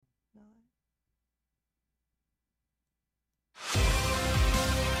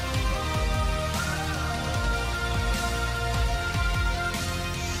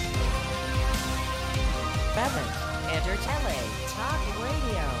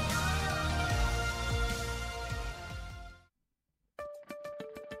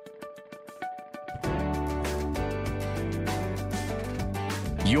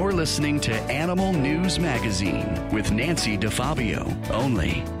You're listening to Animal News Magazine with Nancy DeFabio,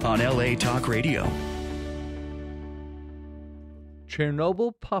 only on LA Talk Radio.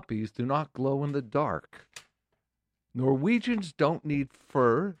 Chernobyl puppies do not glow in the dark. Norwegians don't need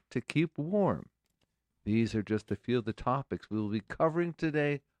fur to keep warm. These are just a few of the topics we will be covering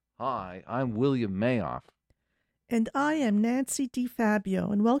today. Hi, I'm William Mayoff. And I am Nancy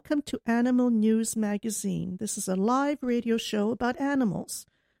DeFabio, and welcome to Animal News Magazine. This is a live radio show about animals.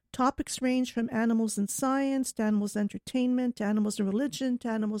 Topics range from animals in science, to animals in entertainment, to animals in religion, to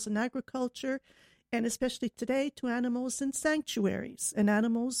animals in agriculture, and especially today to animals in sanctuaries and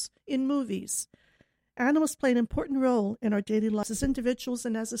animals in movies. Animals play an important role in our daily lives as individuals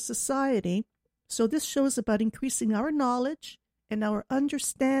and as a society, so this show is about increasing our knowledge and our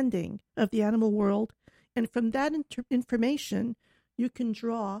understanding of the animal world, and from that information, you can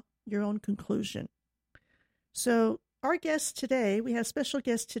draw your own conclusion. So our guest today, we have special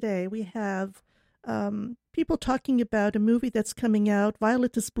guests today. We have people talking about a movie that's coming out,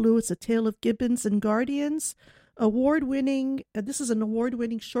 Violet is Blue. It's a tale of gibbons and guardians. This is an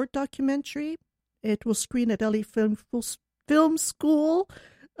award-winning short documentary. It will screen at LA Film School.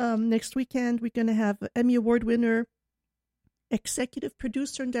 Next weekend, we're going to have Emmy Award winner, executive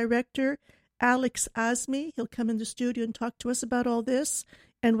producer and director, Alex Azmi. He'll come in the studio and talk to us about all this.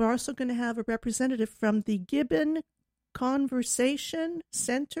 And we're also going to have a representative from the Gibbon Conversation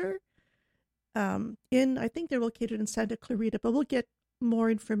Center. I think they're located in Santa Clarita, but we'll get more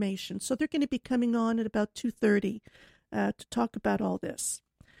information. So they're going to be coming on at about 2:30 to talk about all this.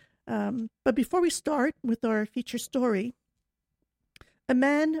 But before we start with our feature story, and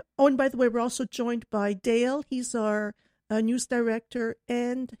by the way, we're also joined by Dale. He's our news director,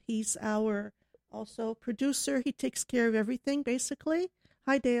 and he's our also producer. He takes care of everything, basically.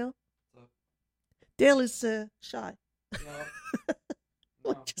 Hi, Dale. Hello. Dale is shy. No.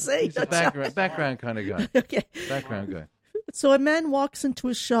 What'd you say? He's a background kind of guy. Okay. Background guy. So a man walks into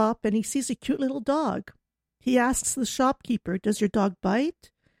a shop, and he sees a cute little dog. He asks the shopkeeper, "Does your dog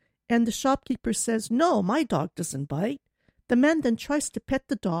bite?" And the shopkeeper says, "No, my dog doesn't bite." The man then tries to pet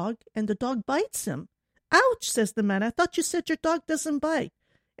the dog, and the dog bites him. "Ouch," says the man. "I thought you said your dog doesn't bite."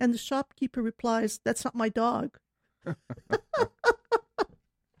 And the shopkeeper replies, "That's not my dog."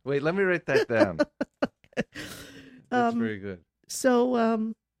 Wait, let me write that down. That's very good.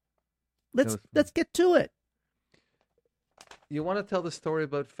 So let's get to it. You want to tell the story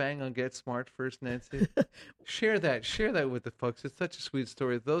about Fang on Get Smart first, Nancy? Share that with the folks. It's such a sweet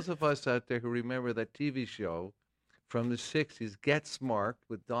story. Those of us out there who remember that TV show from the 60s, Get Smart,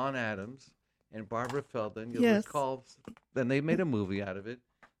 with Don Adams and Barbara Feldon, you'll recall, then they made a movie out of it,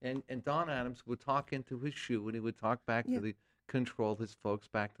 and Don Adams would talk into his shoe, and he would talk back to the control his folks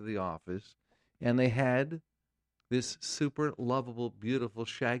back to the office, and they had this super lovable, beautiful,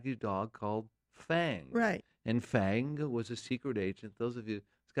 shaggy dog called Fang. Right. And Fang was a secret agent. Those of you,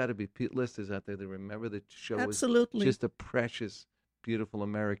 it's got to be listeners out there that remember the show. Absolutely. Was just a precious, beautiful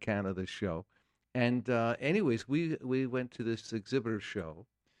Americana, the show. And anyways, we went to this exhibitor show,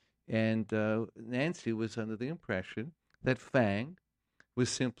 and Nancy was under the impression that Fang was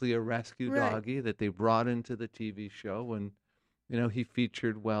simply a rescue doggy that they brought into the TV show. And, he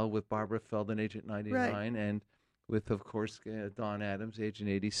featured well with Barbara Feldon, Agent 99, and with, of course, Don Adams, Agent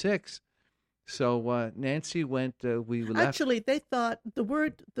 86. So Nancy went. We left. Actually, they thought the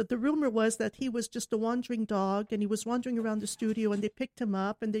rumor was that he was just a wandering dog, and he was wandering around the studio, and they picked him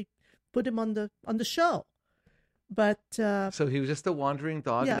up and they put him on the show. But so he was just a wandering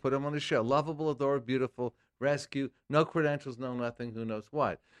dog. Yeah. Put him on the show. Lovable, adored, beautiful, rescue. No credentials, no nothing. Who knows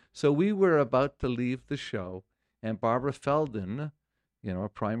what? So we were about to leave the show, and Barbara Feldon, a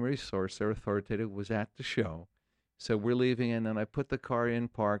primary source, their authoritative, was at the show. So we're leaving, and then I put the car in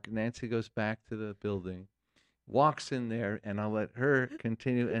park. Nancy goes back to the building, walks in there, and I'll let her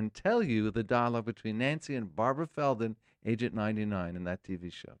continue and tell you the dialogue between Nancy and Barbara Feldon, Agent 99, in that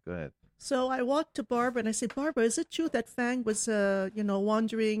TV show. Go ahead. So I walked to Barbara, and I said, "Barbara, is it true that Fang was a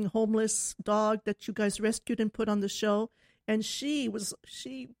wandering, homeless dog that you guys rescued and put on the show?" And she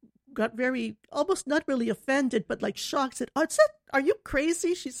got very, almost not really offended, but like shocked. Said, "Are you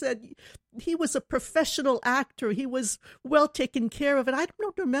crazy?" She said, "He was a professional actor. He was well taken care of." And I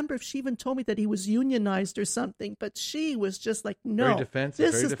don't remember if she even told me that he was unionized or something, but she was just like, "No, very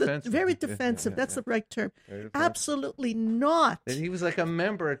defensive. Very defensive. That's the right term. Absolutely not." And he was like a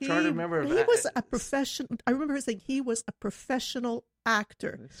charter member. He was a professional. I remember her saying he was a professional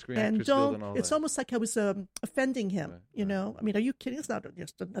actor, and it's almost like I was offending him. Right. I mean, are you kidding? It's not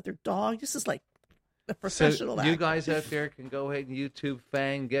just another dog. This is like a professional actor. You guys out there can go ahead and YouTube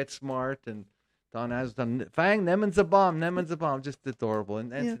Fang Get Smart, and Don has done Fang, Nemen's a bomb, just adorable.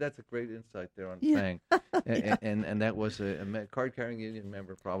 And Yeah. that's a great insight there on Yeah. Fang. Yeah. And that was a card-carrying union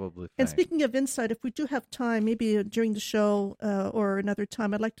member, probably. Fang. And speaking of insight, if we do have time, maybe during the show or another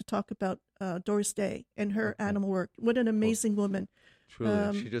time, I'd like to talk about Doris Day and her animal work. What an amazing woman.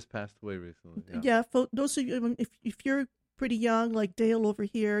 Truly, she just passed away recently. Yeah, for those of you, if you're pretty young, like Dale over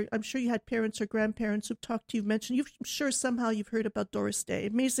here, I'm sure you had parents or grandparents who talked to you, mentioned, I'm sure somehow you've heard about Doris Day,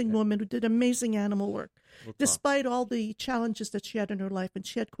 amazing woman who did amazing animal work, despite all the challenges that she had in her life, and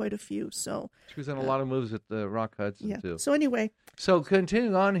she had quite a few. So she was in a lot of movies at the Rock Hudson, yeah. too. So anyway. So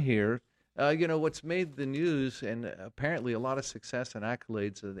continuing on here, what's made the news and apparently a lot of success and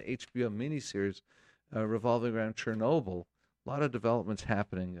accolades of the HBO miniseries revolving around Chernobyl. A lot of developments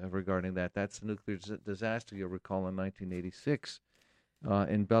happening regarding that. That's the nuclear disaster, you'll recall, in 1986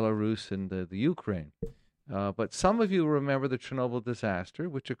 in Belarus and the Ukraine. But some of you remember the Chernobyl disaster,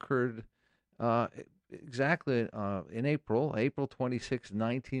 which occurred exactly in April 26,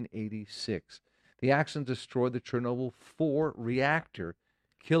 1986. The accident destroyed the Chernobyl 4 reactor,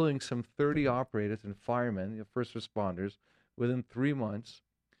 killing some 30 operators and firemen, first responders, within 3 months.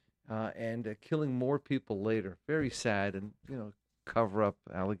 And killing more people later. Very sad, and cover up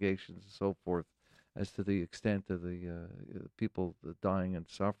allegations and so forth as to the extent of the people dying and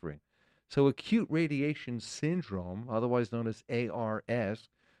suffering. So acute radiation syndrome, otherwise known as ARS,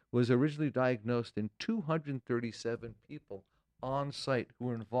 was originally diagnosed in 237 people on site who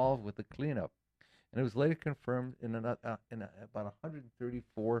were involved with the cleanup, and it was later confirmed in about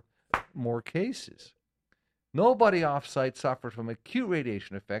 134 more cases. Nobody off-site suffered from acute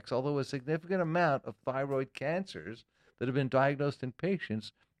radiation effects, although a significant amount of thyroid cancers that have been diagnosed in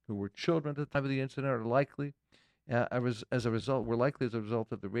patients who were children at the time of the incident are likely as a result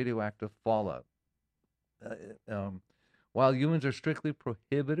of the radioactive fallout. While humans are strictly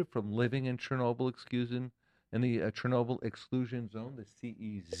prohibited from living in Chernobyl exclusion zone, the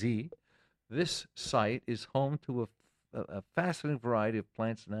CEZ, this site is home to a fascinating variety of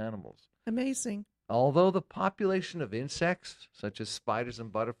plants and animals. Amazing. Although the population of insects, such as spiders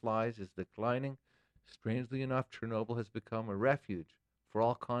and butterflies, is declining, strangely enough, Chernobyl has become a refuge for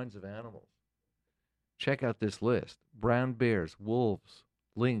all kinds of animals. Check out this list: brown bears, wolves,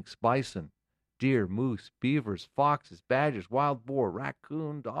 lynx, bison, deer, moose, beavers, foxes, badgers, wild boar,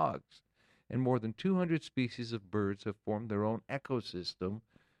 raccoon, dogs, and more than 200 species of birds have formed their own ecosystem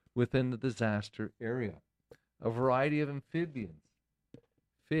within the disaster area. A variety of amphibians,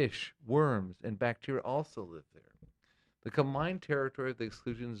 fish, worms, and bacteria also live there. The combined territory of the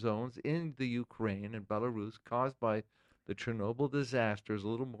exclusion zones in the Ukraine and Belarus caused by the Chernobyl disaster is a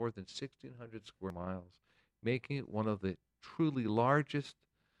little more than 1,600 square miles, making it one of the truly largest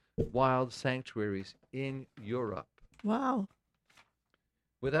wild sanctuaries in Europe. Wow.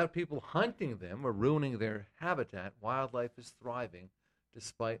 Without people hunting them or ruining their habitat, wildlife is thriving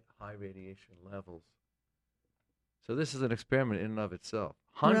despite high radiation levels. So this is an experiment in and of itself.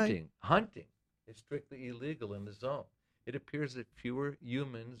 Hunting is strictly illegal in the zone. It appears that the fewer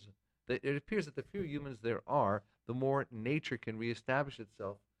humans there are, the more nature can reestablish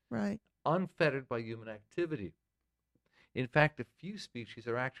itself, unfettered by human activity. In fact, a few species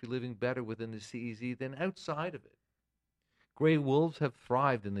are actually living better within the CEZ than outside of it. Gray wolves have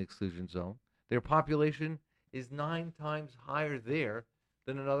thrived in the exclusion zone. Their population is 9 times higher there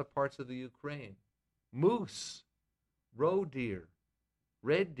than in other parts of the Ukraine. Moose, roe deer,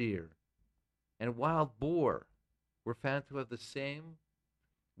 red deer, and wild boar were found to have the same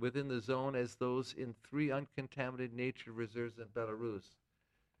within the zone as those in 3 uncontaminated nature reserves in Belarus.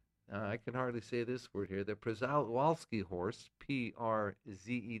 I can hardly say this word here. The Przewalski horse, Przewalski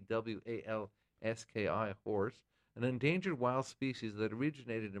horse, an endangered wild species that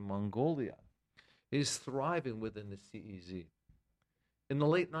originated in Mongolia, is thriving within the CEZ. In the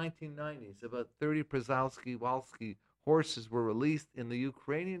late 1990s, about 30 Przewalski horses were released in the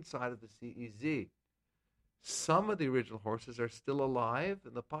Ukrainian side of the CEZ. Some of the original horses are still alive,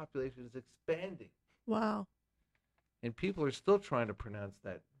 and the population is expanding. Wow. And people are still trying to pronounce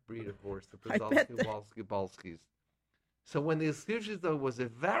that breed of horse, the Przewalski. So when the exclusion zone was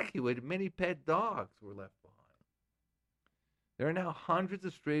evacuated, many pet dogs were left behind. There are now hundreds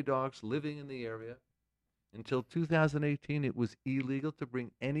of stray dogs living in the area. Until 2018, it was illegal to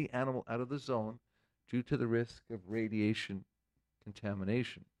bring any animal out of the zone due to the risk of radiation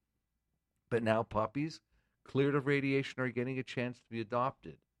contamination. But now puppies cleared of radiation are getting a chance to be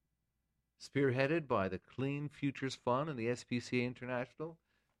adopted. Spearheaded by the Clean Futures Fund and the SPCA International,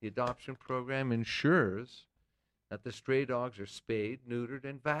 the adoption program ensures that the stray dogs are spayed, neutered,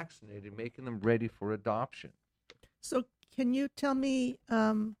 and vaccinated, making them ready for adoption. So can you tell me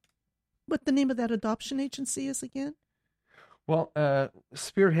what the name of that adoption agency is again? Well, it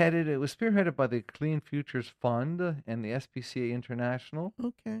was spearheaded by the Clean Futures Fund and the SPCA International.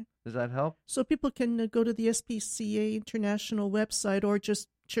 Okay. Does that help? So people can go to the SPCA International website or just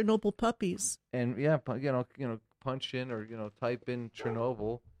Chernobyl Puppies. And yeah, punch in or type in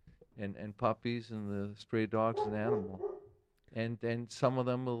Chernobyl and puppies and the stray dogs and animal. And some of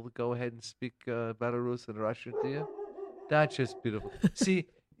them will go ahead and speak Belarus and Russian to you. That's just beautiful. See,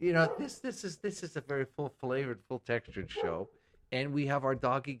 this is a very full-flavored, full-textured show, and we have our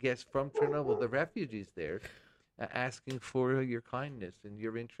doggy guests from Chernobyl, the refugees there, asking for your kindness and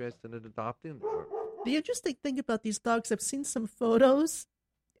your interest in adopting them. The interesting thing about these dogs, I've seen some photos,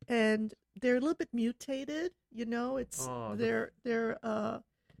 and they're a little bit mutated.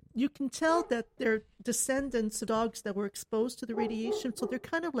 You can tell that they're descendants of dogs that were exposed to the radiation, so they're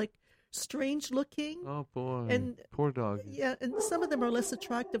kind of like strange looking. Oh boy, and poor dog. Yeah, and some of them are less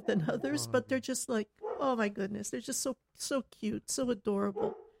attractive than others, but they're just like, oh my goodness, they're just so cute, so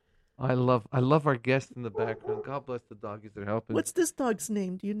adorable. I love our guest in the background. God bless the doggies that are helping. What's this dog's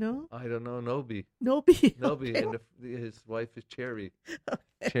name? Do you know? I don't know. Nobi. Nobi. Nobi, Okay. and his wife is Cherry.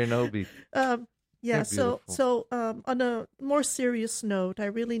 Okay. Chernobyl. Yeah. They're So on a more serious note, I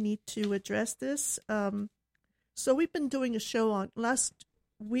really need to address this. So we've been doing a show on last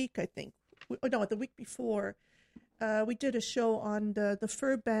week, I think. The week before. We did a show on the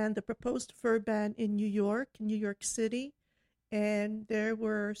fur ban, the proposed fur ban in New York City. And there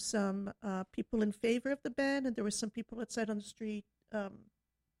were some people in favor of the ban, and there were some people outside on the street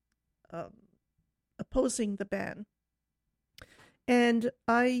opposing the ban. And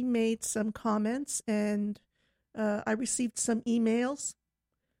I made some comments, and I received some emails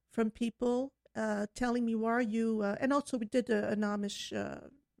from people telling me, why are you... and also we did an Amish, a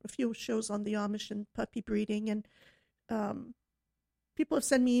few shows on the Amish and puppy breeding, and people have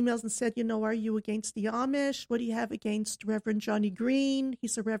sent me emails and said, are you against the Amish? What do you have against Reverend Johnny Green?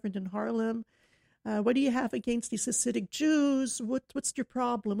 He's a reverend in Harlem. What do you have against these Hasidic Jews? What's your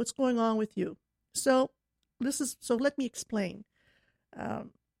problem? What's going on with you? So let me explain.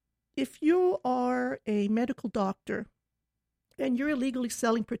 If you are a medical doctor and you're illegally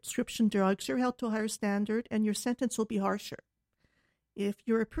selling prescription drugs, you're held to a higher standard and your sentence will be harsher. If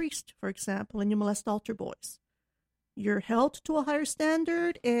you're a priest, for example, and you molest altar boys, you're held to a higher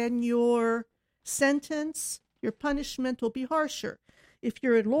standard and your sentence, your punishment will be harsher. If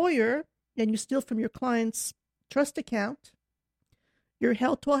you're a lawyer and you steal from your client's trust account, you're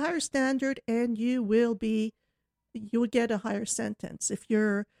held to a higher standard and you will get a higher sentence. If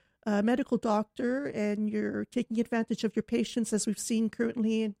you're a medical doctor and you're taking advantage of your patients, as we've seen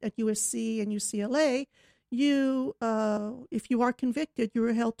currently at USC and UCLA, if you are convicted, you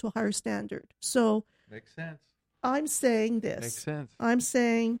are held to a higher standard. So makes sense. I'm saying this. Makes sense. I'm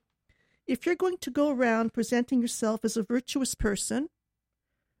saying if you're going to go around presenting yourself as a virtuous person,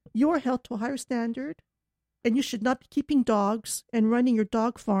 you are held to a higher standard, and you should not be keeping dogs and running your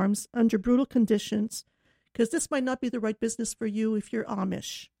dog farms under brutal conditions, because this might not be the right business for you if you're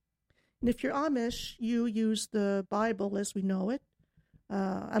Amish. And if you're Amish, you use the Bible as we know it,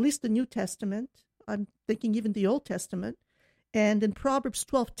 at least the New Testament. I'm thinking even the Old Testament. And in Proverbs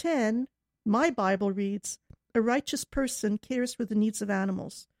 12:10, my Bible reads, "A righteous person cares for the needs of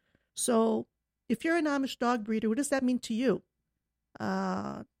animals." So if you're an Amish dog breeder, what does that mean to you?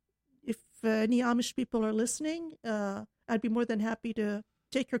 If any Amish people are listening, I'd be more than happy to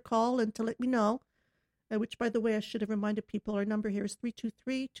take your call and to let me know, which, by the way, I should have reminded people, our number here is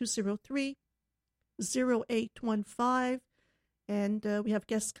 323-203-0815. And we have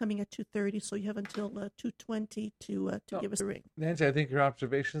guests coming at 2:30, so you have until 2:20 to give us a ring. Nancy, I think your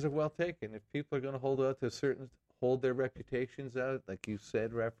observations are well taken. If people are going to hold their reputations out, like you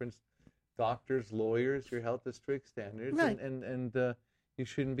said, referenced doctors, lawyers, you're held to strict standards, right. and you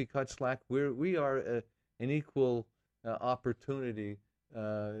shouldn't be cut slack. We are an equal opportunity,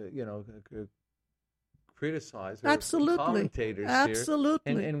 criticize. Absolutely, commentators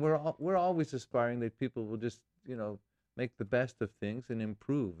absolutely, here. And we're always aspiring that people will just make the best of things and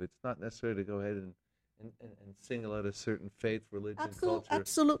improve. It's not necessarily to go ahead and single out a certain faith, religion, culture.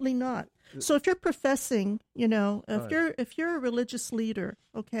 Absolutely not. So if you're professing, if you're a religious leader,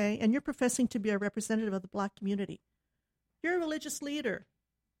 okay, and you're professing to be a representative of the Black community, you're a religious leader.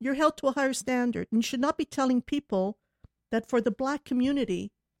 You're held to a higher standard. And you should not be telling people that for the Black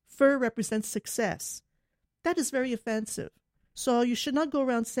community, fur represents success. That is very offensive. So you should not go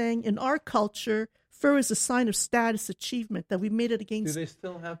around saying, in our culture, fur is a sign of status achievement, that we made it against... Do they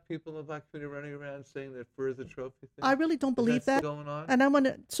still have people in the Black community running around saying that fur is a trophy thing? I really don't believe that. Going on? And I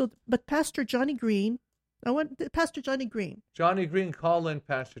want to... But Pastor Johnny Green I want Pastor Johnny Green. Johnny Green, call in,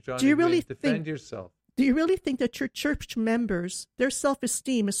 Pastor Johnny Do you really Green. Defend yourself. Do you really think that your church members, their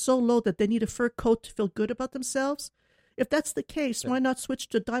self-esteem is so low that they need a fur coat to feel good about themselves? If that's the case, why not switch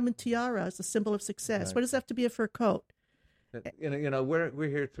to a diamond tiara as a symbol of success? Exactly. Why does it have to be a fur coat? We're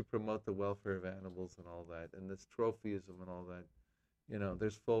here to promote the welfare of animals and all that, and this trophyism and all that.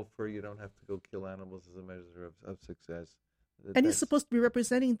 There's faux fur. You don't have to go kill animals as a measure of success. And he's supposed to be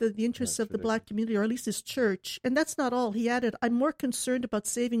representing the interests of the black community, or at least his church. And that's not all. He added, I'm more concerned about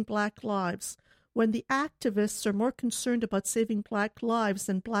saving black lives. When the activists are more concerned about saving black lives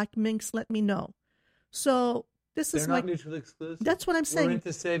than black minks, let me know. So they're not mutually exclusive. That's what I'm saying. We're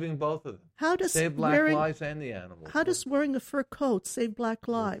into saving both of them. How does save black lives and the animals? How does wearing a fur coat save black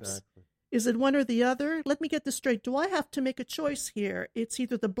lives? Exactly. Is it one or the other? Let me get this straight. Do I have to make a choice here? It's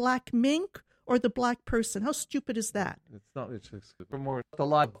either the black mink or the black person. How stupid is that? It's not mutually exclusive. For more the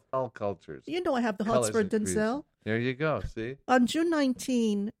life of all cultures. You know I have the hots for Denzel. There you go. See? On June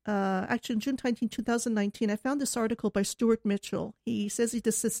 19, 2019, I found this article by Stuart Mitchell. He says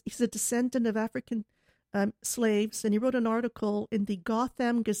he's a descendant of African slaves, and he wrote an article in the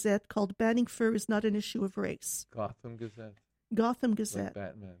Gotham Gazette called Banning Fur is Not an Issue of Race. Gotham Gazette. Gotham Gazette. Like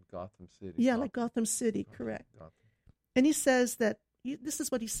Batman, Gotham City. Yeah, like Gotham City, correct. Gotham. And he says that, this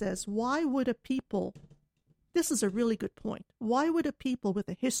is what he says, why would a people, this is a really good point, why would a people with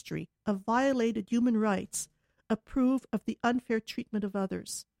a history of violated human rights approve of the unfair treatment of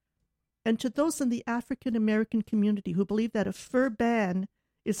others? And to those in the African American community who believe that a fur ban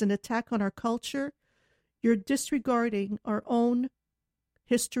is an attack on our culture, you're disregarding our own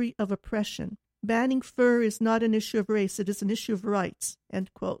history of oppression. Banning fur is not an issue of race, it is an issue of rights,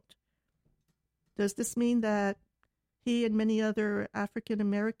 end quote. Does this mean that he and many other African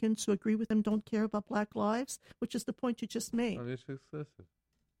Americans who agree with him don't care about black lives, which is the point you just made? No, it's exclusive.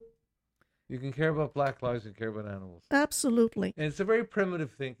 You can care about black lives and care about animals. Absolutely. And it's a very primitive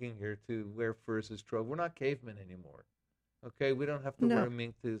thinking here to wear furs as trophy. We're not cavemen anymore. Okay? We don't have to wear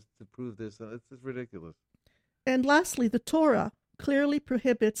mink to prove this. It's ridiculous. And lastly, the Torah clearly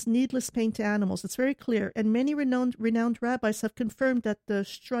prohibits needless pain to animals. It's very clear. And many renowned rabbis have confirmed that the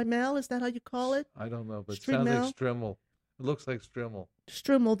shtreimel, is that how you call it? I don't know, but it sounds like strimmel. It looks like strimmel.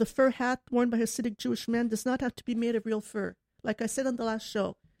 Strimmel, the fur hat worn by Hasidic Jewish men, does not have to be made of real fur. Like I said on the last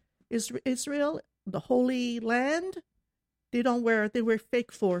show, Israel, the Holy Land, they wear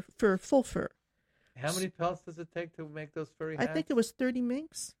fake fur, full fur. How many pelts does it take to make those furry hats? I think it was 30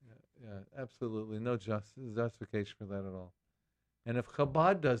 minks. Yeah, absolutely. No justification for that at all. And if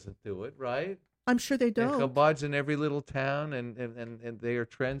Chabad doesn't do it, right? I'm sure they don't. And Chabad's in every little town, and they are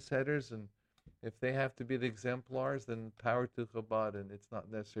trendsetters, and if they have to be the exemplars, then power to Chabad, and it's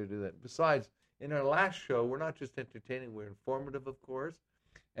not necessary to do that. Besides, in our last show, we're not just entertaining, we're informative, of course,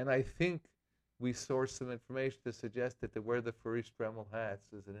 and I think we sourced some information to suggest that to wear the furry Stremel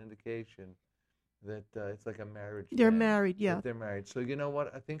hats is an indication that it's like a marriage They're ban, married, yeah. they're married. So you know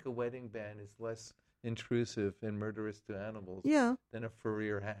what? I think a wedding ban is less intrusive and murderous to animals than a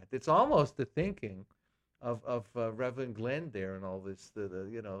furrier hat. It's almost the thinking of Reverend Glenn there and all this,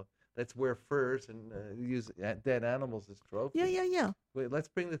 let's wear furs and use dead animals as trophies. Yeah. Wait, let's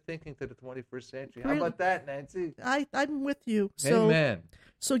bring the thinking to the 21st century. How about that, Nancy? I'm with you. Amen.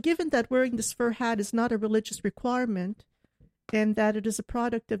 So given that wearing this fur hat is not a religious requirement and that it is a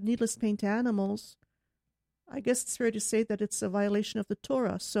product of needless pain to animals, I guess it's fair to say that it's a violation of the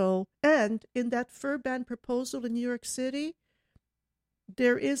Torah. So, and in that fur ban proposal in New York City,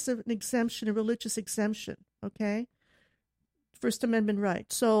 there is an exemption, a religious exemption, okay? First Amendment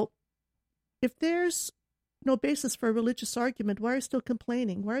right. So, if there's no basis for a religious argument, why are you still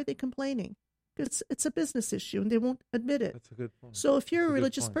complaining? Why are they complaining? Because it's a business issue and they won't admit it. That's a good point. So, if you're a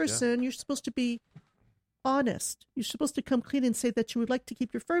religious person, you're supposed to be honest. You're supposed to come clean and say that you would like to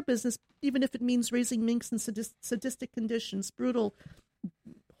keep your fur business, even if it means raising minks in sadistic conditions, brutal,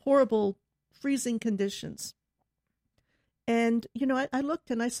 horrible, freezing conditions. And, I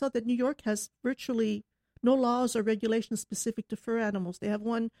looked and I saw that New York has virtually no laws or regulations specific to fur animals. They have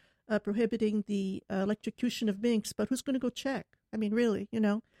one prohibiting the electrocution of minks, but who's going to go check? I mean, really,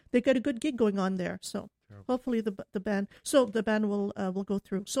 they got a good gig going on there. So hopefully the ban will go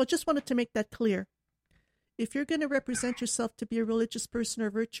through. So I just wanted to make that clear. If you're going to represent yourself to be a religious person or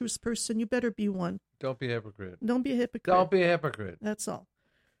a virtuous person, you better be one. Don't be a hypocrite. Don't be a hypocrite. Don't be a hypocrite. That's all.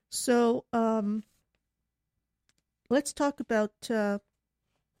 So let's talk about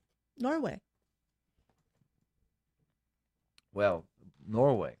Norway. Well,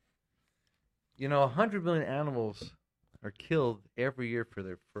 Norway. 100 million animals are killed every year for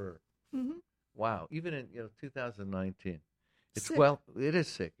their fur. Mm-hmm. Wow. Even in 2019. Sick. It is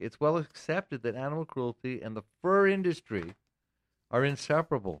sick. It's well accepted that animal cruelty and the fur industry are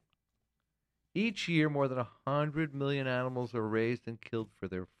inseparable. Each year, more than 100 million animals are raised and killed for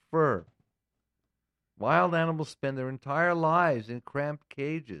their fur. Wild animals spend their entire lives in cramped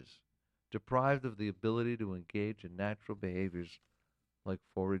cages, deprived of the ability to engage in natural behaviors like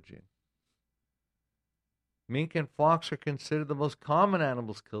foraging. Mink and fox are considered the most common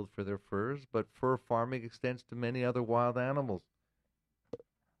animals killed for their furs, but fur farming extends to many other wild animals.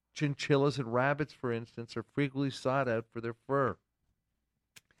 Chinchillas and rabbits, for instance, are frequently sought out for their fur.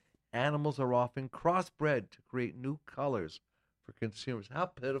 Animals are often crossbred to create new colors for consumers. How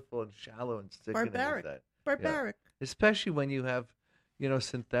pitiful and shallow and sickening is that? Barbaric. Yeah. Especially when you have,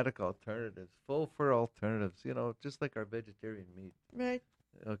 synthetic alternatives, full fur alternatives, just like our vegetarian meat. Right.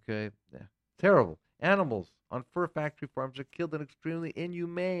 Okay. Yeah. Terrible. Animals on fur factory farms are killed in extremely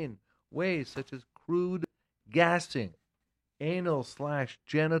inhumane ways, such as crude gassing,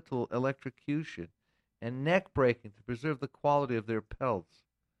 anal/genital electrocution, and neck breaking to preserve the quality of their pelts.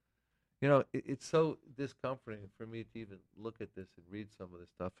 It's so discomforting for me to even look at this and read some of this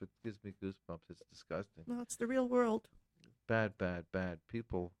stuff. It gives me goosebumps. It's disgusting. Well, it's the real world. Bad, bad, bad.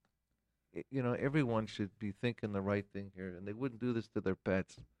 People, everyone should be thinking the right thing here, and they wouldn't do this to their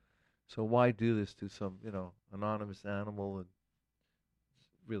pets. So why do this to some, anonymous animal? And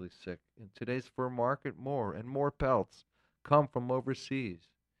it's really sick. In today's fur market, more and more pelts come from overseas.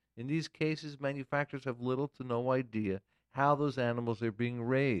 In these cases, manufacturers have little to no idea how those animals are being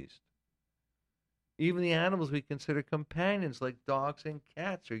raised. Even the animals we consider companions, like dogs and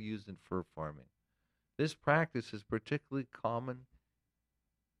cats, are used in fur farming. This practice is particularly common,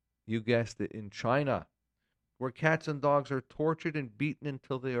 you guessed it, in China, where cats and dogs are tortured and beaten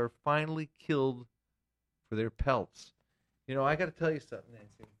until they are finally killed for their pelts. I got to tell you something,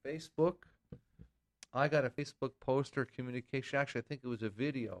 Nancy. Facebook, I got a Facebook post or communication. Actually, I think it was a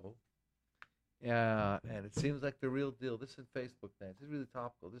video. And it seems like the real deal. This is Facebook, Nancy. This is really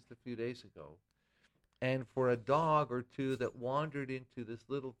topical. This is a few days ago. And for a dog or two that wandered into this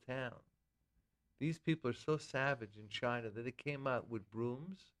little town, these people are so savage in China that they came out with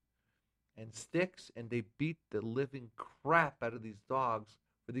brooms and sticks, and they beat the living crap out of these dogs.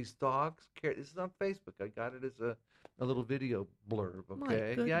 For these dogs, this is on Facebook. I got it as a little video blurb,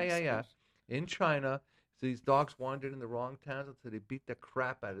 okay? Yeah. In China, so these dogs wandered in the wrong towns until they beat the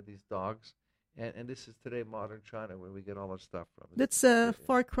crap out of these dogs. And this is today modern China, where we get all our stuff from. That's a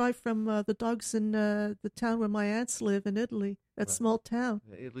far cry from the dogs in the town where my aunts live in Italy. That small town.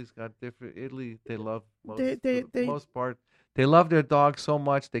 Yeah, Italy's got different. Italy, they love most, they, for the most part. They love their dogs so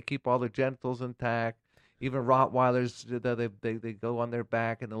much they keep all their genitals intact. Even Rottweilers, they go on their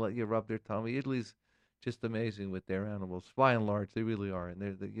back and they let you rub their tummy. Italy's just amazing with their animals. By and large, they really are. And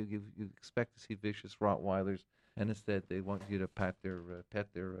you expect to see vicious Rottweilers, and instead they want you to pet their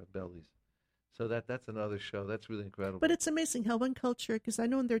bellies. So that's another show. That's really incredible. But it's amazing how one culture, because I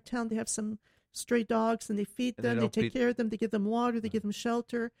know in their town they have some stray dogs and they feed them, they take care of them, they give them water, they give them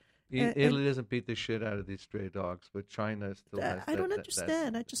shelter. Italy doesn't beat the shit out of these stray dogs, but China still has I don't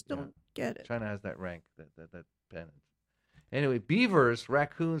understand. I just don't get it. China has that rank, that penance. Anyway, beavers,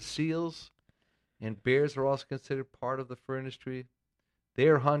 raccoons, seals, and bears are also considered part of the fur industry. They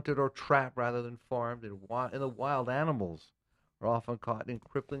are hunted or trapped rather than farmed, and the wild animals are often caught in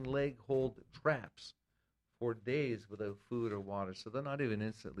crippling leg-hold traps for days without food or water. So they're not even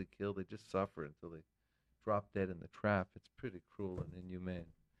instantly killed. They just suffer until they drop dead in the trap. It's pretty cruel and inhumane.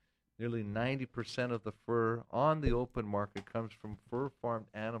 Nearly 90% of the fur on the open market comes from fur-farmed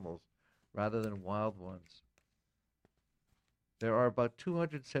animals rather than wild ones. There are about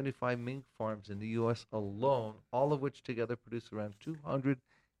 275 mink farms in the U.S. alone, all of which together produce around $200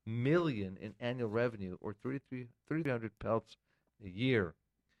 million in annual revenue, or 3,300 pelts a year.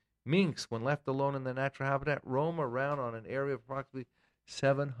 Minks, when left alone in their natural habitat, roam around on an area of approximately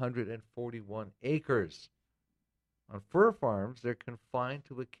 741 acres. On fur farms, they're confined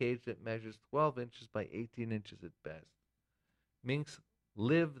to a cage that measures 12 inches by 18 inches at best. Minks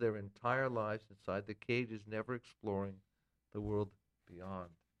live their entire lives inside the cages, never exploring the world beyond.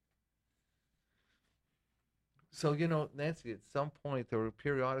 So, Nancy, at some point, or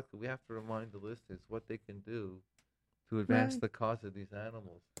periodically, we have to remind the listeners what they can do to advance the cause of these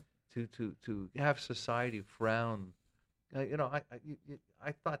animals, to have society frown.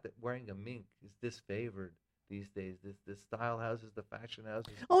 I thought that wearing a mink is disfavored these days. The style houses, the fashion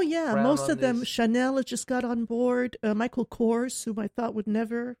houses. Oh, yeah. Most of them, Chanel has just got on board. Michael Kors, whom I thought would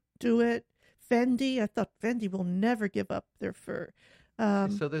never do it. Fendi, I thought Fendi will never give up their fur.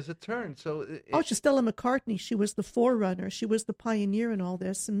 So there's a turn. Stella McCartney, she was the forerunner. She was the pioneer in all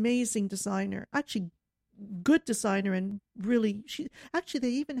this. Amazing designer. Actually, good designer and really, they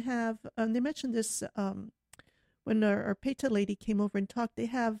even have, they mentioned this when our PETA lady came over and talked, they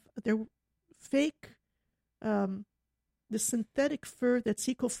have their fake, the synthetic fur that's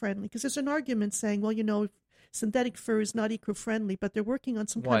eco-friendly, because there's an argument saying, well, synthetic fur is not eco-friendly, but they're working on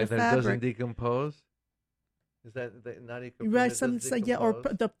some kind of fabric. Why, that doesn't decompose? Is that not eco-friendly? Right, or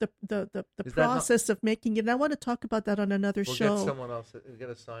the process of making it. And I want to talk about that on another show. Get someone else, get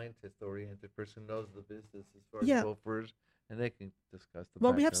a scientist-oriented person who knows the business as far as faux furs, and they can discuss the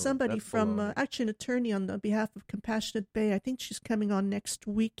Well, we have somebody from, actually an attorney on the behalf of Compassionate Bay. I think she's coming on next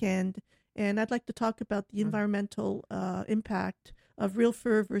weekend, and I'd like to talk about the environmental impact of real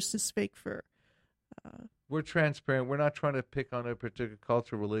fur versus fake fur. We're transparent. We're not trying to pick on a particular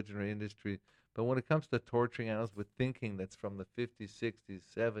culture, religion, or industry. But when it comes to torturing animals with thinking that's from the 50s, 60s,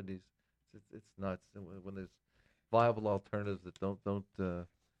 70s, it's nuts. When there's viable alternatives that don't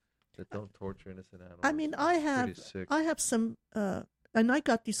torture innocent animals. I mean, I have some, and I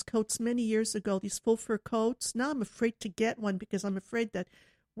got these coats many years ago. These faux fur coats. Now I'm afraid to get one because I'm afraid that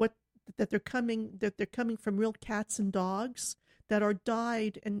they're coming from real cats and dogs that are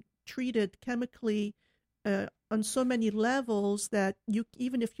dyed and treated chemically. On so many levels that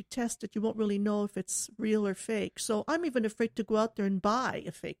even if you test it, you won't really know if it's real or fake. So I'm even afraid to go out there and buy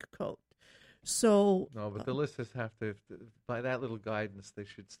a fake coat. So no, but the listeners have to, by that little guidance, they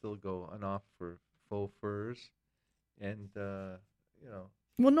should still go and opt for faux furs, and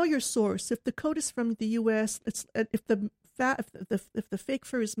Well, know your source. If the coat is from the U.S., if the fake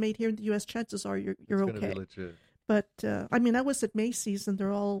fur is made here in the U.S., chances are you're it's okay. Be legit. But I mean, I was at Macy's and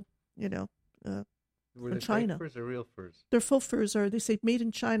they're all Were from they China. fake furs or real furs? They're faux furs, or they say made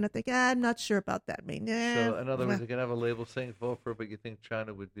in China. I think, I'm not sure about that. So in other words, you can have a label saying faux fur, but you think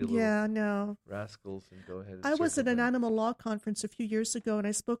China would be little rascals and go ahead and I was at an circumvent. animal law conference a few years ago, and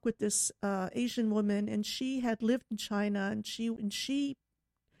I spoke with this Asian woman, and she had lived in China, and she,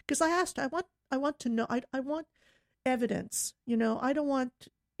 because I asked her, I want to know, I want evidence, I don't want,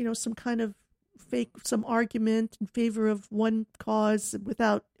 some kind of some argument in favor of one cause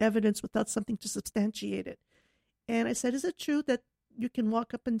without evidence, without something to substantiate it. And I said, is it true that you can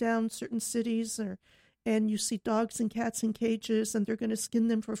walk up and down certain cities and you see dogs and cats in cages and they're going to skin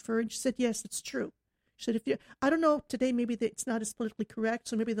them for fur? And she said, yes, it's true. She said, I don't know, today maybe it's not as politically correct,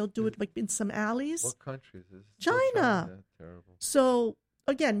 so maybe they'll do it like in some alleys. What country is this? China. Terrible. So,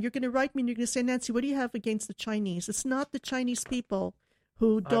 again, you're going to write me and you're going to say, Nancy, what do you have against the Chinese? It's not the Chinese people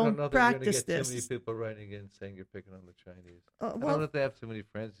who don't practice this. Too many people writing in saying you're picking on the Chinese. I don't know if they have too many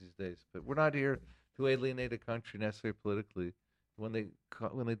friends these days, but we're not here to alienate a country necessarily politically. When they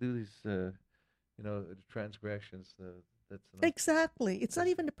do these, transgressions, that's enough. Exactly. It's not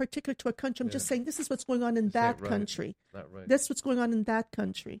even particular to a country. I'm just saying this is what's going on in that country. It's not right. That's what's going on in that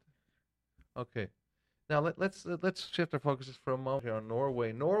country. Okay. Now let's shift our focuses for a moment here on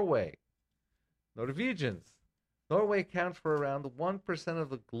Norway. Norwegians. Norway accounts for around 1% of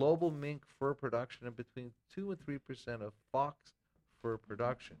the global mink fur production and between 2 and 3% of fox fur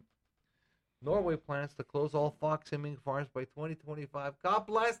production. Norway plans to close all fox and mink farms by 2025. God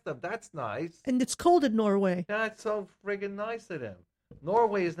bless them. That's nice. And it's cold in Norway. That's so friggin' nice of them.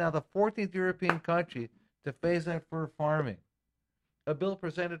 Norway is now the 14th European country to phase out fur farming. A bill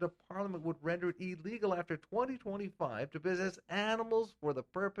presented to Parliament would render it illegal after 2025 to possess animals for the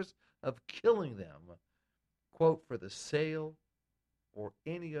purpose of killing them, quote, for the sale or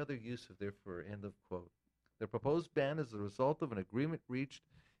any other use of their fur, end of quote. The proposed ban is the result of an agreement reached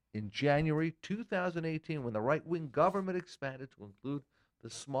in January 2018 when the right-wing government expanded to include the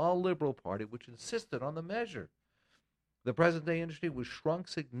small Liberal Party, which insisted on the measure. The present-day industry was shrunk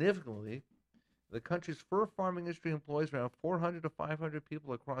significantly. The country's fur farming industry employs around 400 to 500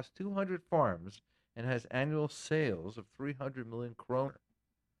 people across 200 farms and has annual sales of 300 million kroner.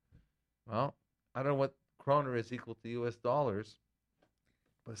 Well, I don't know what kroner is equal to U.S. dollars,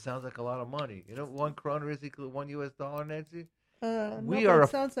 but it sounds like a lot of money. You know what 1 kroner is equal to $1 US, Nancy? We are a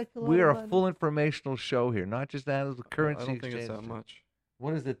full informational show here, not just that the currency exchange. I don't think it's that much.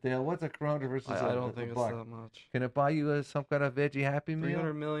 What is it, Dale? What's a kroner versus a buck? I don't think it's that much. Can it buy you some kind of veggie Happy Meal?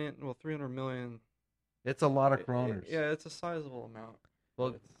 300 million. Well, 300 million. It's a lot of kroners. Yeah, it's a sizable amount.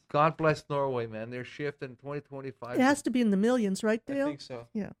 Well, God bless Norway, man. They're shifting 2025. It has to be in the millions, right, Dale? I think so.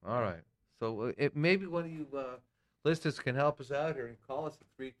 Yeah. All right. So maybe one of you listeners can help us out here and call us at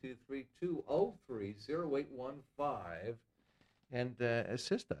 323-203-0815 and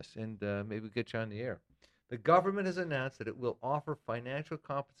assist us and maybe get you on the air. The government has announced that it will offer financial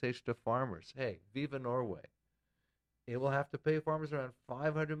compensation to farmers. Hey, Viva Norway. It will have to pay farmers around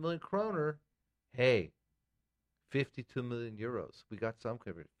 500 million kroner. Hey, 52 million euros. We got some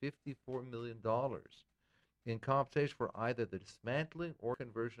covered. $54 million in compensation for either the dismantling or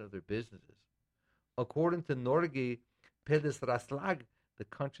conversion of their businesses. According to Norge Pedersrasslag, the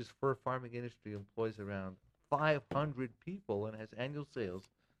country's fur farming industry employs around 500 people and has annual sales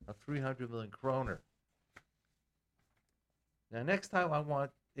of 300 million kroner. Now, next time I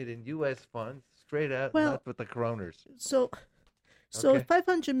want it in U.S. funds, straight out, not with the kroners. So Okay.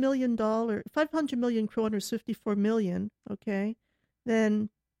 $500 million kroner is 54 million. Okay, then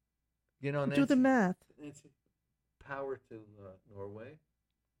do the math. Nancy, power to Norway.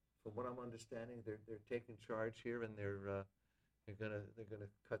 From what I'm understanding, they're taking charge here, and they're gonna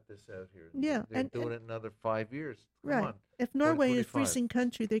cut this out here. Yeah, they're doing it another 5 years. Come Right. on. If Norway is a 2025. freezing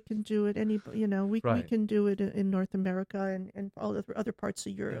country, they can do it. We Right. can do it in North America and all the other parts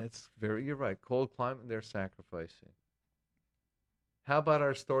of Europe. You're right. Cold climate, and they're sacrificing. How about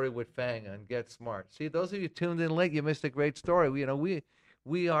our story with Fang on Get Smart? See, those of you tuned in late, you missed a great story.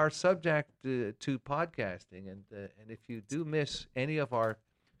 We are subject to podcasting, and if you do miss any of our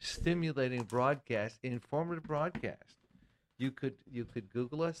stimulating broadcasts, informative broadcasts, you could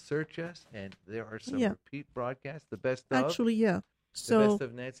Google us, search us, and there are some repeat broadcasts. The best of Actually, yeah. the best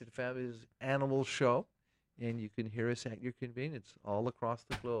of Nancy DeFabio's Animal Show, and you can hear us at your convenience all across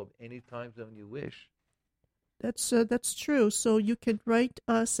the globe, any time zone you wish. That's true. So you can write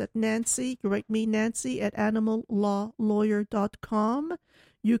us at Nancy. You can write me, Nancy, at animallawlawyer.com.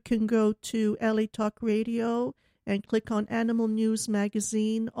 You can go to LA Talk Radio and click on Animal News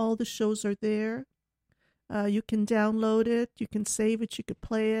Magazine. All the shows are there. You can download it. You can save it. You can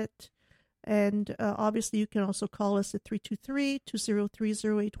play it. And obviously, you can also call us at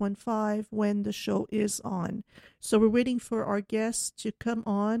 323-203-0815 when the show is on. So we're waiting for our guests to come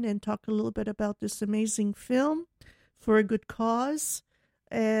on and talk a little bit about this amazing film for a good cause.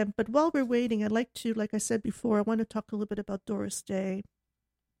 But while we're waiting, I'd like to, like I said before, I want to talk a little bit about Doris Day.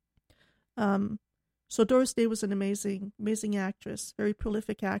 So Doris Day was an amazing actress, very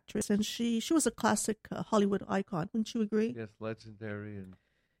prolific actress, and she was a classic Hollywood icon. Wouldn't you agree? Yes, legendary, and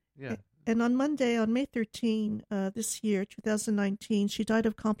yeah. And on Monday, on May 13 this year, 2019, she died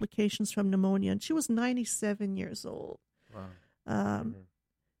of complications from pneumonia, and she was 97 years old. Wow.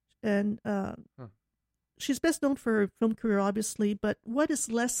 She's best known for her film career, obviously, but what is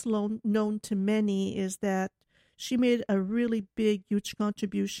less known to many is that she made a really big, huge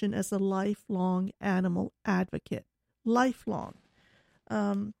contribution as a lifelong animal advocate. Lifelong.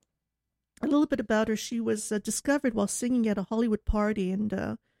 A little bit about her. She was discovered while singing at a Hollywood party,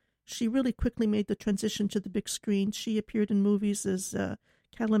 and she really quickly made the transition to the big screen. She appeared in movies as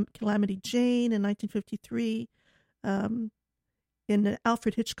Calamity Jane in 1953, in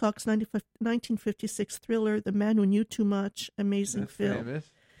Alfred Hitchcock's 1956 thriller, The Man Who Knew Too Much, amazing That's film.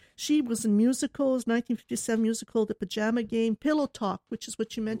 famous. She was in musicals, 1957 musical, The Pajama Game, Pillow Talk, which is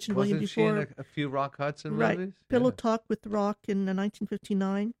what you mentioned, William, Wasn't before. she in a few Rock Hudson Right. movies? Pillow Yeah. Talk with Rock in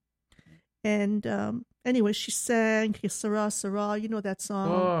 1959. And anyway, she sang Sarah, Sarah, you know that Of song.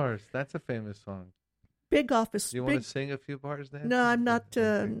 course, that's a famous song. Big Office. Do you want to sing a few parts then? No, I'm not.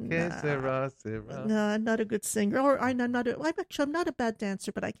 Sarah. No, I'm not a good singer. Or I'm not a bad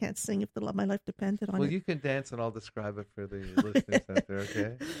dancer, but I can't sing if my life depended on Well, it. you can dance, and I'll describe it for the listeners out there,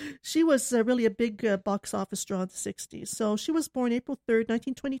 okay? She was really a big box office draw in the 60s. So she was born April 3rd,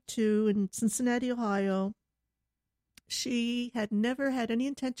 1922 in Cincinnati, Ohio. She had never had any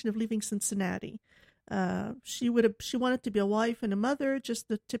intention of leaving Cincinnati. She wanted to be a wife and a mother, just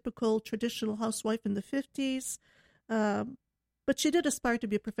the typical traditional housewife in the 50s. But she did aspire to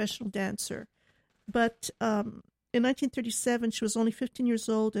be a professional dancer. But in 1937, she was only 15 years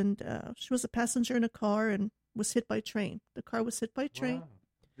old, and she was a passenger in a car and was hit by a train. The car was hit by a train. Wow.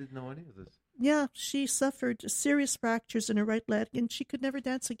 Didn't know any of this. Yeah, she suffered serious fractures in her right leg, and she could never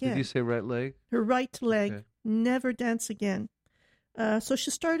dance again. Did you say right leg? Her right leg, Okay. never dance again. So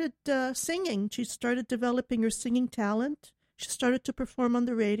she started singing. She started developing her singing talent. She started to perform on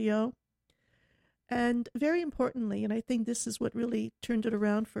the radio. And very importantly, and I think this is what really turned it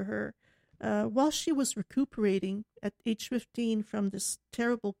around for her, while she was recuperating at age 15 from this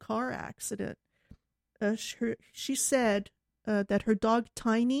terrible car accident, she said that her dog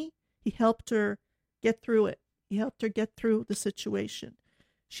Tiny, he helped her get through it. He helped her get through the situation.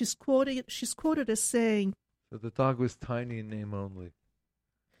 She's quoted as saying, So the dog was tiny in name only.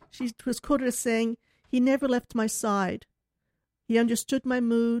 she was quoted as saying, "He never left my side. He understood my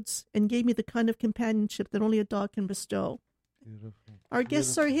moods and gave me the kind of companionship that only a dog can bestow." Beautiful. Our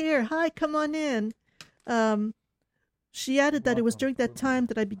guests are here. Hi, come on in. She added that it was during that time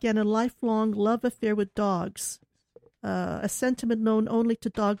that I began a lifelong love affair with dogs, a sentiment known only to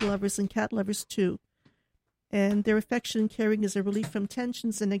dog lovers and cat lovers too. And their affection and caring is a relief from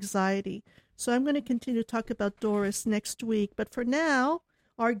tensions and anxiety. So I'm going to continue to talk about Doris next week. But for now,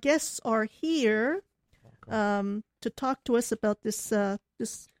 our guests are here to talk to us about this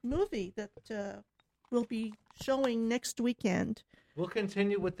movie that we'll be showing next weekend. We'll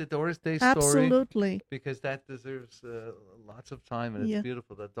continue with the Doris Day story. Absolutely. Because that deserves lots of time, and it's Yeah.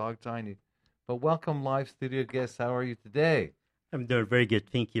 beautiful, that dog Tiny. But welcome, live studio guests. How are you today? I'm doing very good.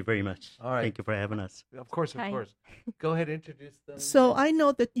 Thank you very much. All right. Thank you for having us. Of course, of Hi. course. Go ahead, introduce them. So I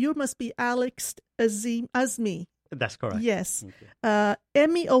know that you must be Alex Azmi. That's correct. Yes. Thank you.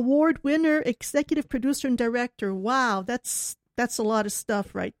 Emmy Award winner, executive producer, and director. Wow, that's a lot of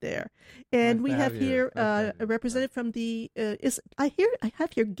stuff right there. And Nice we to have have you. here Nice to have a you. representative from the I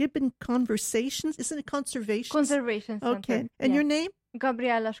have here Gibbon Conversations. Isn't it conservation? Conservation Center. Okay. And your name?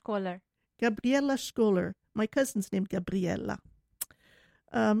 Gabriella Scholar. Gabriella Scholar. My cousin's named Gabriella.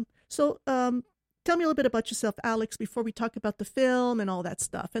 So tell me a little bit about yourself, Alex, before we talk about the film and all that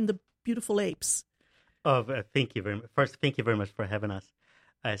stuff and the beautiful apes. Thank you very much. First, thank you very much for having us.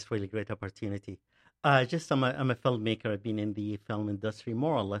 It's really great opportunity. I'm a filmmaker. I've been in the film industry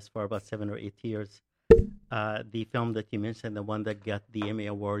more or less for about 7 or 8 years. The film that you mentioned, the one that got the Emmy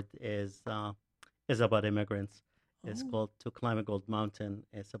Award, is about immigrants. It's called To Climb a Gold Mountain.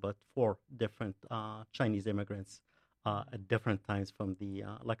 It's about 4 different Chinese immigrants at different times from the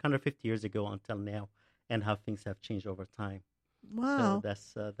 150 years ago until now, and how things have changed over time. Wow.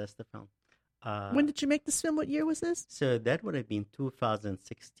 So that's the film. When did you make this film? What year was this? So that would have been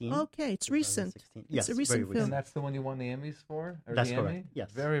 2016. Okay, it's recent. 2016. It's a Yes, recent very film. And that's the one you won the Emmys for? Or That's the correct, Emmy?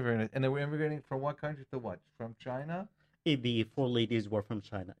 yes. Very, very nice. And they were immigrating from what country to what? From China The 4 ladies were from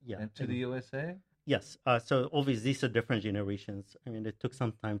China. Yeah. and to the USA? Yes. So obviously these are different generations. I mean, it took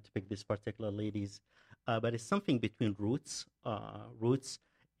some time to pick these particular ladies, but it's something between Roots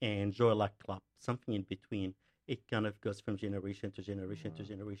and Joy Luck Club, something in between. It kind of goes from generation to generation to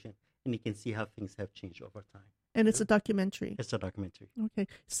generation, and you can see how things have changed over time. And it's a documentary. It's a documentary. Okay.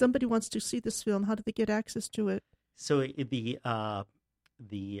 Somebody wants to see this film. How do they get access to it? So the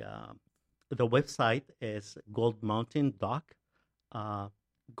website is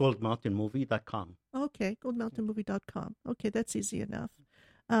goldmountainmovie.com. Okay, goldmountainmovie.com. Okay, that's easy enough.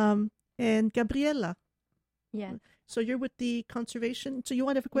 And Gabriella, Yes. so you're with the conservation. So you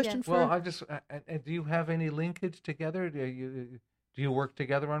want to have a question Yes. for? Well, I just, do you have any linkage together? Do you work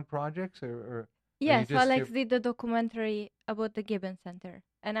together on projects or Yes, just Alex did the documentary about the Gibbon Center,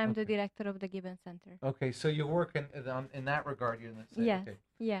 and I'm the Okay. director of the Gibbon Center. Okay, so you work in that regard. You're in the same. Yes. Okay.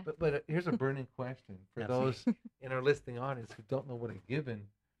 Yeah. But here's a burning question for those in our listening audience who don't know what a gibbon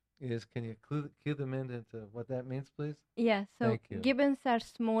is. Can you cue them into what that means, please? Yeah, so Thank you. gibbons are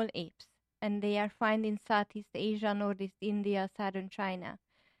small apes, and they are found in Southeast Asia, Northeast India, Southern China.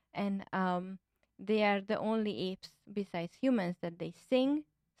 And they are the only apes besides humans that they sing.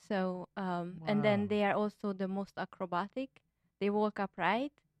 So, and then Wow. they are also the most acrobatic. They walk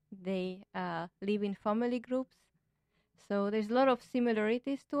upright. They live in family groups. So there's a lot of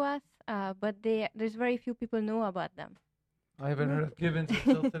similarities to us, but there's very few people know about them. I haven't heard of gibbons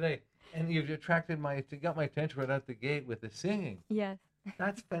until today, and you got my attention right out the gate with the singing. Yes.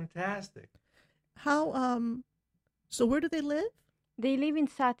 That's fantastic. How? So where do they live? They live in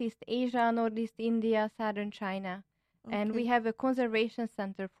Southeast Asia, Northeast India, Southern China. And we Okay. have a conservation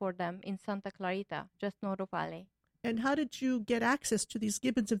center for them in Santa Clarita, just north of LA. And how did you get access to these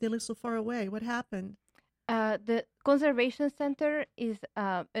gibbons if they live so far away? What happened? The conservation center is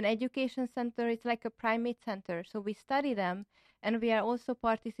an education center. It's like a primate center. So we study them, and we are also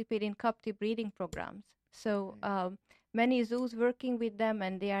participating in captive breeding programs. So many zoos working with them,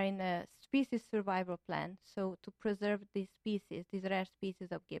 and they are in a species survival plan. So to preserve these species, these rare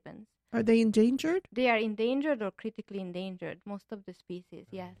species of gibbons. Are they endangered? They are endangered or critically endangered, most of the species,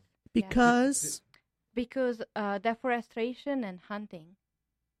 yes. Because Because deforestation and hunting.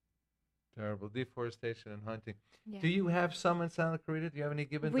 Terrible deforestation and hunting. Yeah. Do you have some in Santa Clarita? Do you have any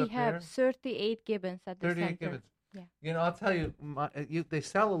gibbons We up have there? 38 gibbons at the 38 center. gibbons. Yeah. You know, I'll tell you, they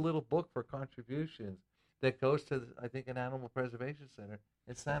sell a little book for contributions that goes to, I think, an animal preservation center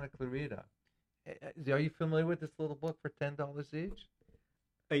in Santa Clarita. Are you familiar with this little book for $10 each?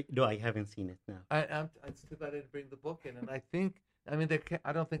 No, I haven't seen it now. It's too bad I didn't bring the book in. And I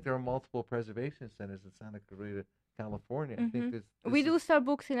don't think there are multiple preservation centers in Santa Clarita, California. I think We do sell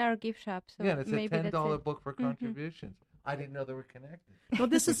books in our gift shop, so yeah, it's a maybe that's $10 it. book for contributions. I didn't know they were connected. well,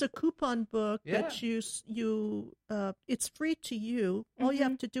 this is a coupon book Yeah. that it's free to you. All you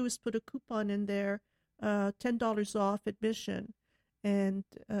have to do is put a coupon in there, $10 off admission, and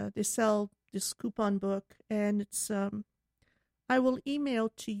they sell this coupon book, and it's I will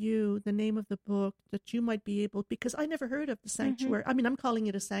email to you the name of the book that you might be able, because I never heard of the sanctuary. I mean, I'm calling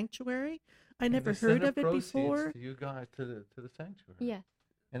it a sanctuary. I And never they heard send of it proceeds before. To you guys to the sanctuary. Yes.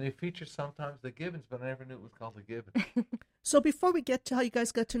 And they feature sometimes the Gibbons, but I never knew it was called the Gibbons. So before we get to how you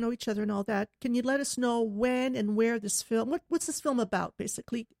guys got to know each other and all that, can you let us know when and where this film? What's this film about,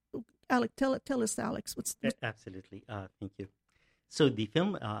 basically? Alex, tell us, Alex. Absolutely. Thank you. So the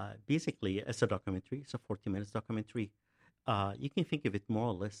film basically is a documentary. It's a 40-minute documentary. You can think of it more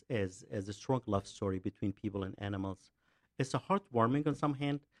or less as a strong love story between people and animals. It's a heartwarming on some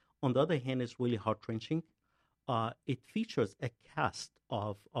hand. On the other hand, it's really heart-wrenching. It features a cast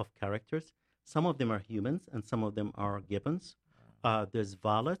of characters. Some of them are humans, and some of them are gibbons. There's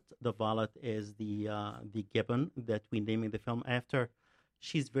Violet. The Violet is the gibbon that we named the film after.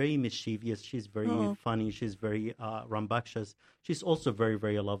 She's very mischievous. She's very funny. She's very rambunctious. She's also very,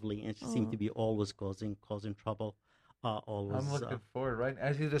 very lovely, and she seems to be always causing trouble. Always. I'm looking forward, right?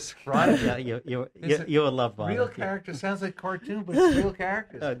 As you described Yeah, it. you will love Violet. Real characters. Sounds like cartoon, but it's real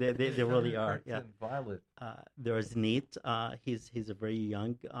characters. They really are. Yeah. Violet. There's Nate. He's a very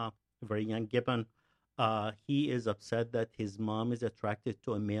young gibbon. He is upset that his mom is attracted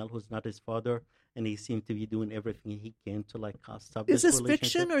to a male who's not his father, and he seems to be doing everything he can to stop Is this this relationship.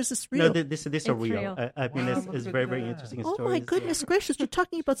 fiction or is this real? No, this is real. real. I mean, Wow, it's look at very, very that. interesting Oh stories. my goodness gracious! You're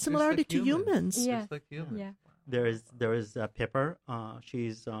talking about similarity Just like to humans. Yeah. Just like humans. Yeah. There is Pepper.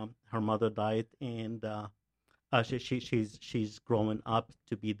 She's her mother died, and she's growing up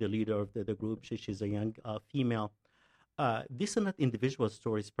to be the leader of the group. She's a young female. These are not individual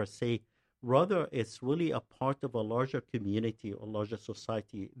stories per se. Rather, it's really a part of a larger community or larger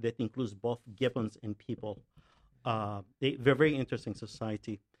society that includes both gibbons and people. They're very interesting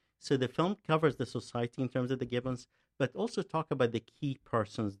society. So the film covers the society in terms of the gibbons, but also talk about the key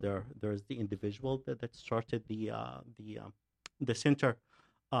persons there. There's the individual that started the center,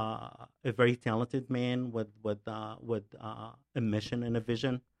 a very talented man with a mission and a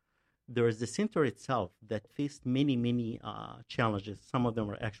vision. There is the center itself that faced many challenges. Some of them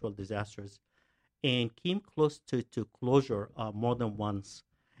were actual disasters, and came close to closure more than once.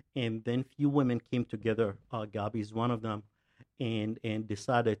 And then few women came together. Gabi is one of them, and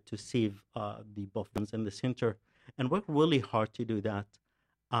decided to save the both guns in the center, and worked really hard to do that.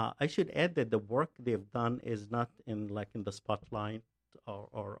 I should add that the work they've done is not in the spotlight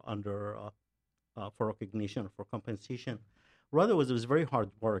or under for recognition or for compensation. Rather, it was very hard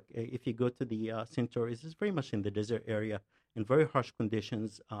work. If you go to the center, it's very much in the desert area, in very harsh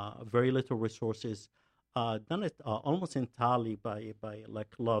conditions, very little resources. Done it almost entirely by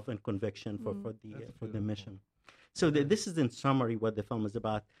love and conviction for the mission. So this is in summary what the film is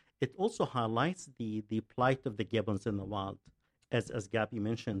about. It also highlights the plight of the gibbons in the wild, as Gabi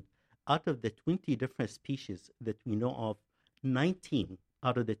mentioned. Out of the 20 different species that we know of, 19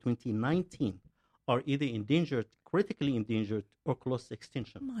 out of the 19 are either endangered, critically endangered, or close to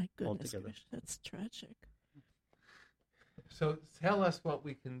extinction. My goodness altogether. gracious, that's tragic. So tell us what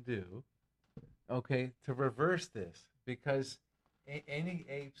we can do, okay, to reverse this, because any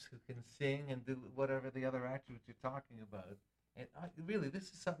apes who can sing and do whatever the other attributes you're talking about, and really, this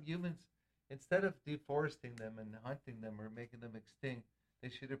is something humans, instead of deforesting them and hunting them or making them extinct, they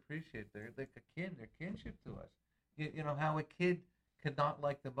should appreciate. They're like a kin, they're kinship to us. You know how a kid could not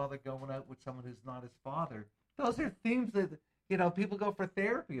like the mother going out with someone who's not his father. Those are themes that people go for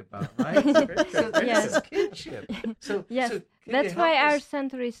therapy about, right? So Yes. this is kinship. So Yes, so can that's you why help our us?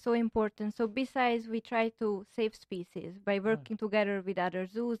 center is so important. So besides we try to save species by working together with other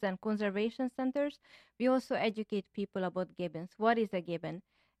zoos and conservation centers, we also educate people about gibbons. What is a gibbon?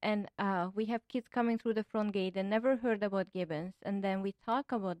 And we have kids coming through the front gate and never heard about gibbons. And then we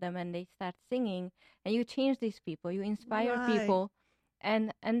talk about them and they start singing. And you change these people. You inspire Right. people.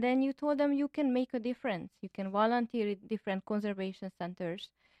 And then you told them you can make a difference. You can volunteer at different conservation centers.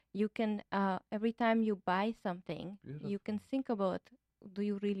 You can, every time you buy something, you can think about, do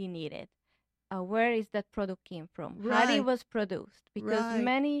you really need it? Where is that product came from? How Right. it was produced? Because Right.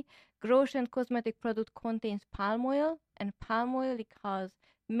 many grocery and cosmetic product contains palm oil, and palm oil it causes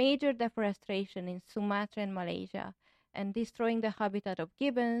major deforestation in Sumatra and Malaysia, and destroying the habitat of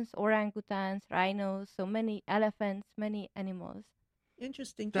gibbons, orangutans, rhinos, so many elephants, many animals.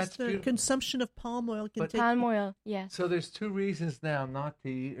 Interesting. That's Just the beautiful. consumption of palm oil can But take. Palm oil, yes. So there's two reasons now not to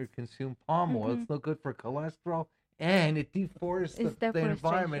eat or consume palm oil. Mm-hmm. It's no good for cholesterol, and it deforests It's the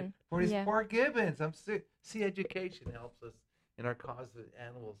environment deforestation. for these Yeah. poor gibbons. I'm sick. See, education helps us in our cause of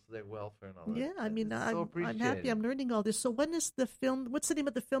animals, their welfare, and all that. Yeah, I mean, It's so I'm happy I'm appreciated. learning all this. So when is the film? What's the name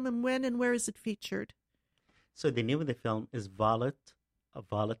of the film, and when and where is it featured? So the name of the film is Violet.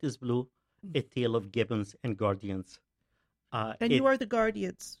 Violet is Blue, A Tale of Gibbons and Guardians. And you are the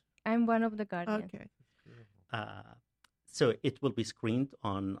guardians. I'm one of the guardians. Okay. So it will be screened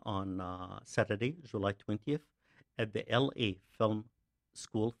on Saturday, July 20th, at the LA Film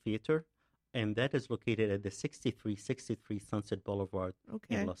School Theater, and that is located at the 6363 Sunset Boulevard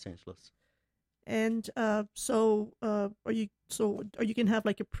in Los Angeles. And so are you going to have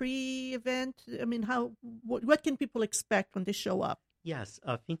like a pre-event? I mean, what can people expect when they show up? Yes,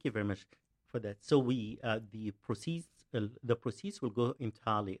 thank you very much for that. So we the proceeds will go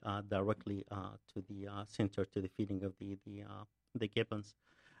entirely directly to the center, to the feeding of the gibbons.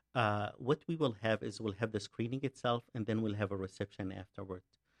 What we will have is we'll have the screening itself, and then we'll have a reception afterward.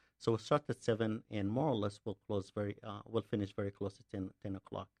 So we'll start at 7, and more or less we'll finish very close to 10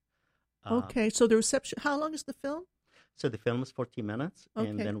 o'clock. Okay, so the reception, how long is the film? So the film is 40 minutes, Okay.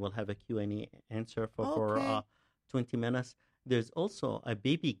 and then we'll have a Q&A answer for 20 minutes. There's also a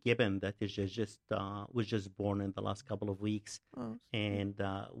baby gibbon that is was just born in the last couple of weeks, and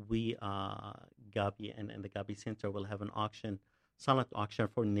we Gabi and the Gabi Center will have an auction, silent auction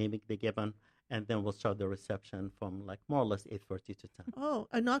for naming the gibbon, and then we'll start the reception from like more or less 8:30 to 10. Oh,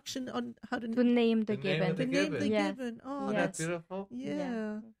 an auction on how to name the The name gibbon. of the name the Yes. gibbon. Oh, Isn't that that's beautiful?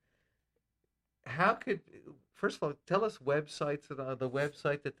 yeah. How could, first of all, tell us websites, the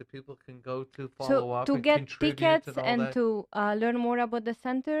website that the people can go to follow up to and get contribute tickets and all and that? to learn more about the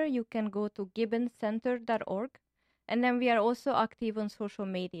center, you can go to gibbonscenter.org. And then we are also active on social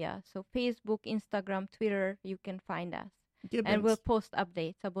media. So Facebook, Instagram, Twitter, you can find us. Gibbons. And we'll post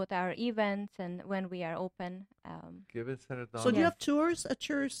updates about our events and when we are open. Gibbonscenter.org. So do you Yes. have tours at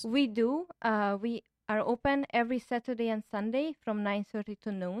yours? We do. We are open every Saturday and Sunday from 9:30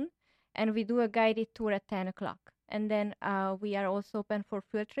 to noon. And we do a guided tour at 10 o'clock. And then we are also open for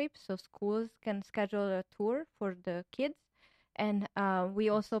field trips, so schools can schedule a tour for the kids. And we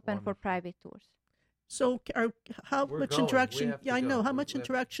also open for wonderful. private tours. So how We're much going. We interaction? have to Yeah, I know. go. How We much have-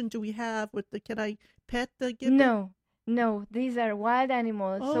 interaction do we have with the? Can I pet the gibbon? No, these are wild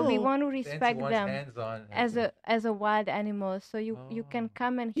animals. So we Oh. want to Nancy respect wants them hands-on. as a wild animal. So you can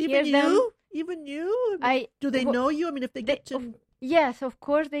come and Even hear them. you? Even you? Do they know you? I mean, if they get to. Yes, of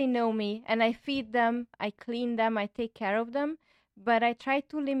course they know me, and I feed them, I clean them, I take care of them, but I try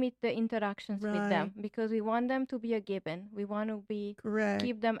to limit the interactions with them because we want them to be a gibbon. We want to Correct.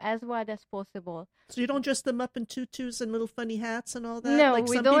 keep them as wild as possible. So you don't dress them up in tutus and little funny hats and all that? No, like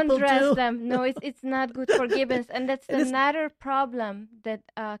we some don't people dress do? them. No, it's not good for gibbons, and that's It is- another problem that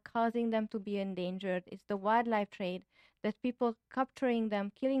causing them to be endangered. It's the wildlife trade. That people capturing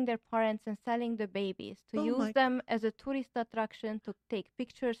them, killing their parents, and selling the babies to Oh use my- them as a tourist attraction, to take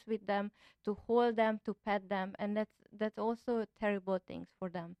pictures with them, to hold them, to pet them, and that's also terrible things for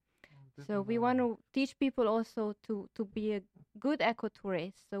them. So we want to teach people also to be a good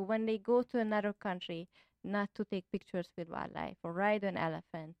ecotourist. So when they go to another country, not to take pictures with wildlife or ride an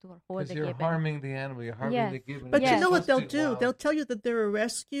elephant or hold Because a you're gibbon. harming the animal. You're harming Yes. the gibbon. But It's you know what they'll supposed to be do? wild. They'll tell you that they're a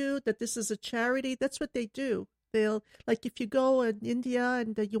rescue, that this is a charity. That's what they do. They'll, like, if you go in India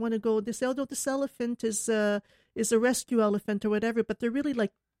and you want to go, they say, oh, no, this elephant is a rescue elephant or whatever. But they're really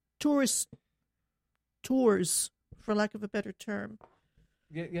like tours, for lack of a better term.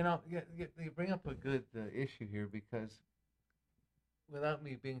 You bring up a good issue here because without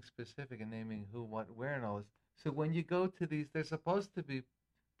me being specific and naming who, what, where, and all this. So when you go to these, they're supposed to be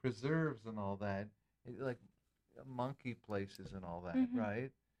preserves and all that, like monkey places and all that,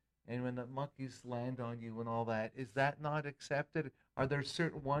 right? And when the monkeys land on you and all that, is that not accepted? Are there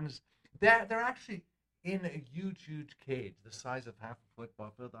certain ones that they're actually in a huge, huge cage, the size of half a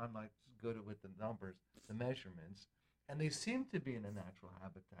football field? I'm not good with the numbers, the measurements, and they seem to be in a natural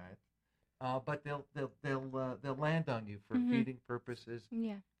habitat. But they'll land on you for feeding purposes.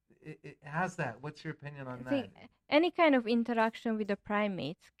 Yeah. How's that? What's your opinion on I that? think any kind of interaction with the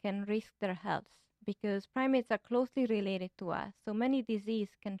primates can risk their health because primates are closely related to us. So many disease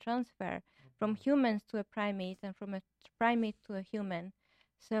can transfer from humans to a primate and from a primate to a human.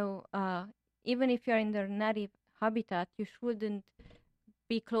 So even if you're in their native habitat, you shouldn't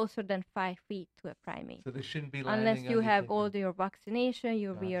be closer than 5 feet to a primate. So they shouldn't be landing Unless you on have thinking, all your vaccination,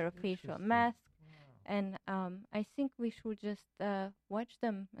 you wear a Gosh, facial interesting. mask. And I think we should just watch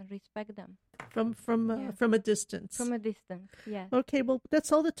them and respect them From a distance. from a distance. Yes. Okay, well,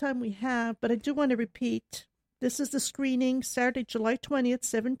 that's all the time we have, but I do want to repeat. This is the screening, Saturday, July 20th,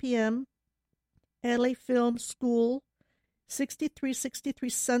 7 p.m., LA Film School, 6363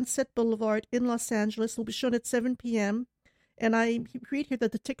 Sunset Boulevard in Los Angeles. It'll be shown at 7 p.m., and I read here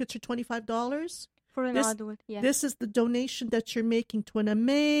that the tickets are $25. For an This- adult, yes. This is the donation that you're making to an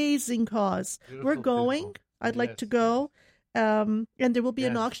amazing cause. Beautiful, We're going. beautiful. I'd like to Yes, go. And there will be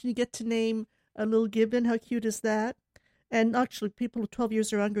an Yes. auction. You get to name a little gibbon. How cute is that? And actually, people 12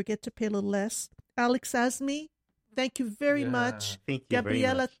 years or younger get to pay a little less. Alex Azmi, thank you very much. Thank you very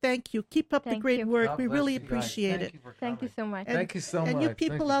Gabriella, much. thank you. Keep up the Thank great you. work. God We bless really you guys. appreciate it. Thank you so much. Thank you so much. And you Thank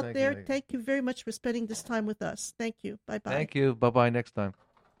people you, out thank there, you. thank you very much for spending this time with us. Thank you. Bye-bye. Thank you. Bye-bye next time.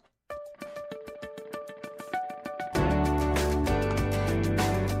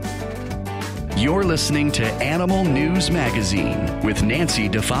 You're listening to Animal News Magazine with Nancy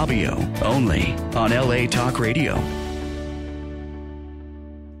DeFabio, only on LA Talk Radio.